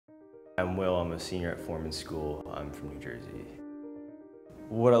I'm Will, I'm a senior at Forman School. I'm from New Jersey.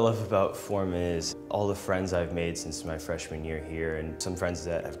 What I love about Forman is all the friends I've made since my freshman year here, and some friends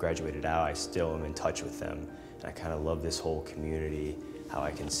that have graduated out, I still am in touch with them. And I kind of love this whole community, how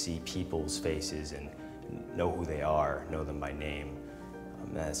I can see people's faces and know who they are, know them by name.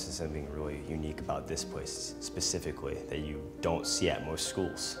 That's just something really unique about this place specifically that you don't see at most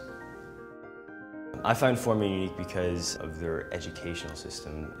schools. I find Forman unique because of their educational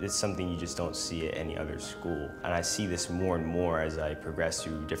system. It's something you just don't see at any other school. And I see this more and more as I progress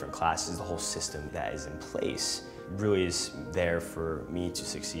through different classes. The whole system that is in place really is there for me to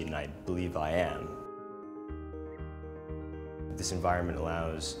succeed, and I believe I am. This environment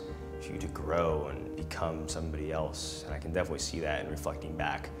allows you to grow and become somebody else, and I can definitely see that in reflecting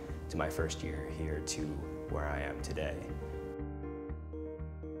back to my first year here to where I am today.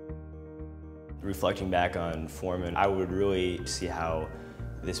 Reflecting back on Forman, I would really see how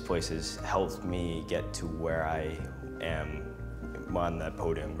this place has helped me get to where I am on that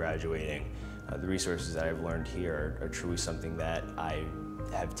podium graduating. The resources that I've learned here are truly something that I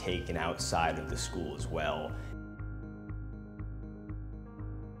have taken outside of the school as well.